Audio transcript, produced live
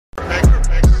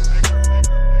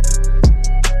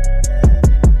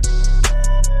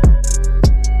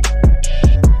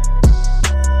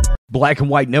Black and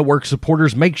White Network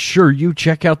supporters, make sure you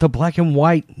check out the Black and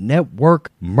White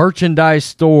Network merchandise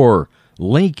store.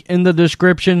 Link in the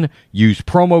description. Use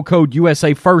promo code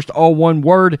USA First, all one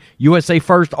word. USA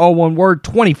First, all one word.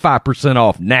 25%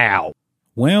 off now.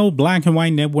 Well, Black and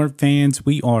White Network fans,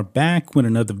 we are back with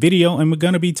another video, and we're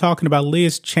going to be talking about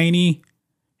Liz Cheney.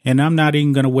 And I'm not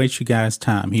even going to waste you guys'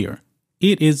 time here.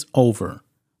 It is over.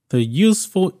 The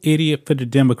useful idiot for the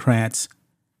Democrats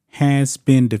has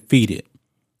been defeated.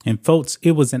 And folks,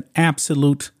 it was an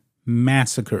absolute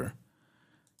massacre.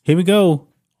 Here we go.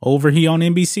 Over here on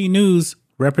NBC News,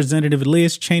 Representative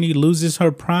Liz Cheney loses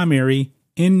her primary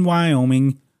in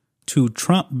Wyoming to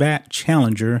Trump-backed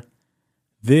challenger.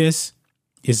 This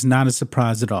is not a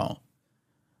surprise at all.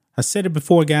 I said it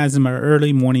before, guys, in my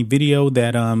early morning video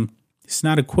that it's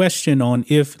not a question on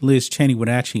if Liz Cheney would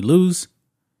actually lose.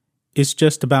 It's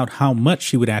just about how much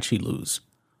she would actually lose.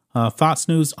 Fox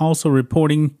News also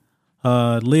reporting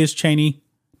Liz Cheney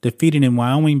defeated in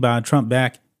Wyoming by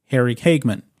Trump-backed Eric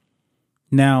Hagman.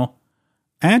 Now,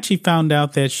 I actually found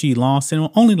out that she lost, and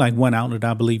only like one outlet,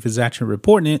 I believe, is actually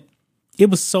reporting it. It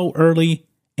was so early,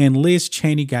 and Liz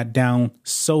Cheney got down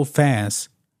so fast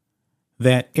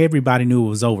that everybody knew it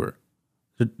was over.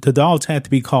 The dogs had to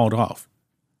be called off.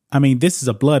 I mean, this is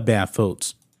a bloodbath,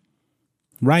 folks.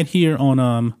 Right here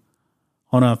on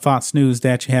Fox News,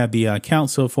 that you have the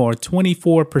council for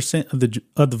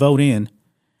 24% of the vote in,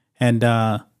 and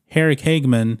Eric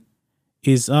Hagman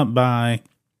is up by,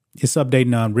 it's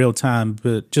updating on real time,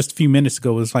 but just a few minutes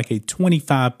ago, it was like a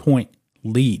 25-point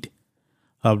lead.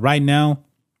 Right now,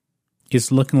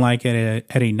 it's looking like at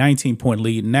a 19-point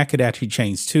lead, and that could actually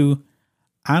change too.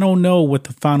 I don't know what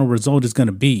the final result is going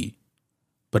to be,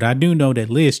 but I do know that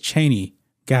Liz Cheney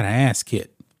got an ass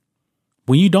kicked.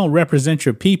 When you don't represent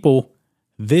your people,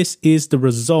 this is the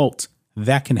result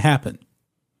that can happen.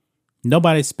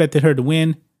 Nobody expected her to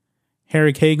win.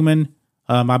 Eric Hagman,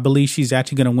 I believe she's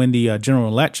actually going to win the general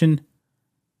election.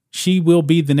 She will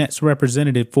be the next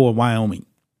representative for Wyoming.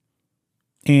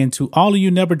 And to all of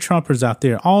you never Trumpers out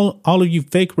there, all of you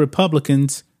fake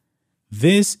Republicans,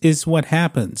 this is what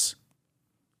happens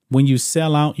when you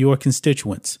sell out your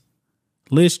constituents.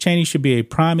 Liz Cheney should be a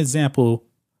prime example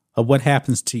of what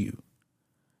happens to you.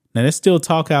 Now, there's still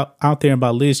talk out there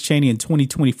about Liz Cheney in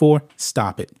 2024.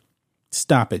 Stop it.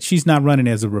 Stop it. She's not running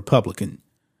as a Republican.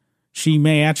 She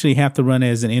may actually have to run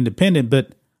as an independent,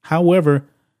 but however,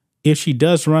 if she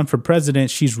does run for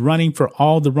president, she's running for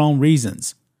all the wrong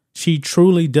reasons. She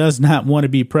truly does not want to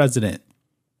be president.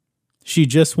 She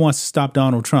just wants to stop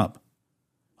Donald Trump.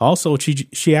 Also,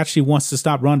 she actually wants to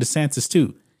stop Ron DeSantis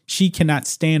too. She cannot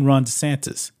stand Ron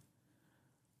DeSantis.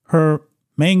 Her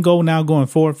main goal now going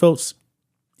forward, folks,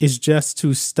 is just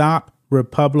to stop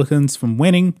Republicans from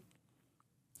winning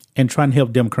and trying to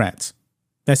help Democrats.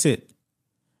 That's it.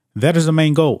 That is the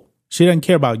main goal. She doesn't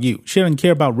care about you. She doesn't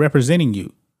care about representing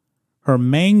you. Her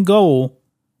main goal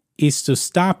is to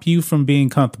stop you from being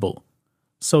comfortable.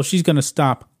 So she's going to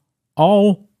stop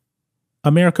all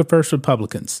America First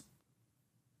Republicans.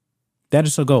 That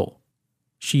is her goal.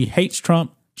 She hates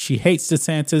Trump. She hates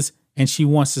DeSantis, and she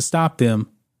wants to stop them.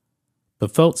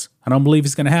 But folks, I don't believe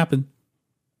it's going to happen.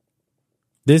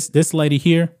 This lady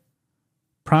here,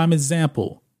 prime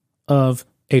example of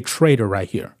a traitor right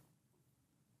here.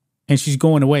 And she's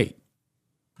going away.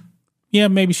 Yeah,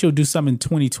 maybe she'll do something in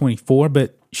 2024,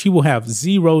 but she will have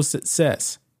zero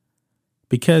success.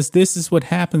 Because this is what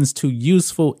happens to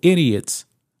useful idiots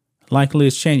like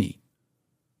Liz Cheney,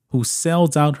 who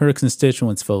sells out her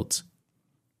constituents, folks.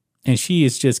 And she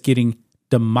is just getting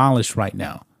demolished right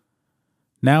now.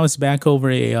 Now it's back over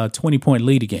a 20-point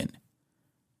lead again.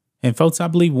 And folks, I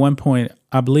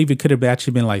believe it could have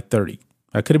actually been like 30.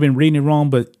 I could have been reading it wrong,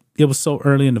 but it was so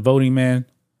early in the voting, man.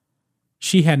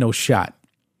 She had no shot.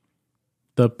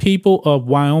 The people of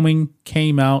Wyoming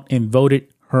came out and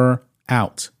voted her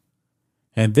out.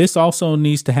 And this also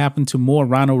needs to happen to more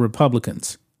Rhino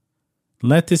Republicans.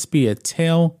 Let this be a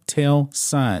telltale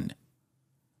sign.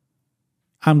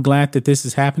 I'm glad that this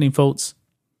is happening, folks.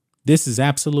 This is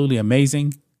absolutely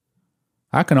amazing.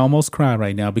 I can almost cry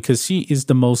right now because she is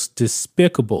the most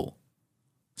despicable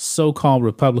so-called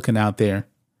Republican out there.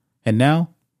 And now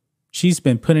she's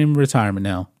been put in retirement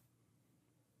now.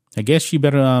 I guess she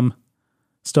better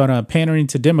start pandering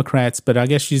to Democrats, but I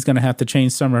guess she's going to have to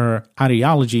change some of her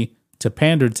ideology to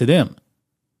pander to them.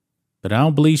 But I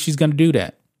don't believe she's going to do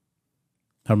that.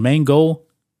 Her main goal,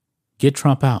 get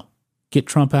Trump out. Get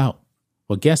Trump out.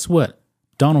 Well, guess what?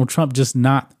 Donald Trump just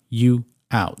knocked you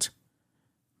out.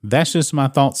 That's just my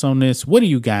thoughts on this. What do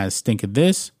you guys think of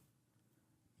this?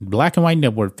 Black and White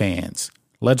Network fans,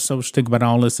 let us know what you think about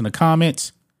all this in the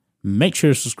comments. Make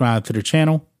sure to subscribe to the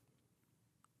channel.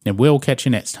 And we'll catch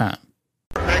you next time.